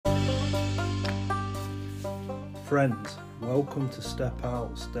Friends, welcome to Step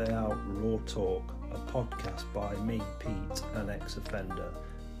Out, Stay Out Raw Talk, a podcast by me, Pete, an ex-offender,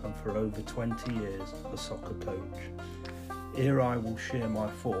 and for over 20 years, a soccer coach. Here I will share my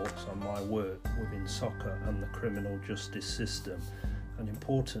thoughts on my work within soccer and the criminal justice system, and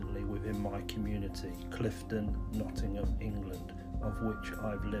importantly within my community, Clifton, Nottingham, England, of which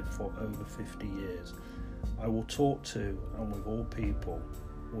I've lived for over 50 years. I will talk to and with all people.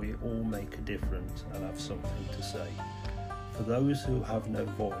 We all make a difference and have something to say. For those who have no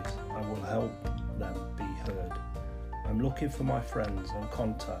voice, I will help them be heard. I'm looking for my friends and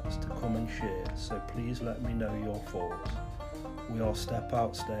contacts to come and share, so please let me know your thoughts. We are Step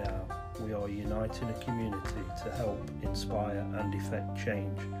Out, Stay Out. We are uniting a community to help, inspire and effect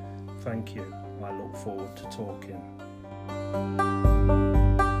change. Thank you. I look forward to talking.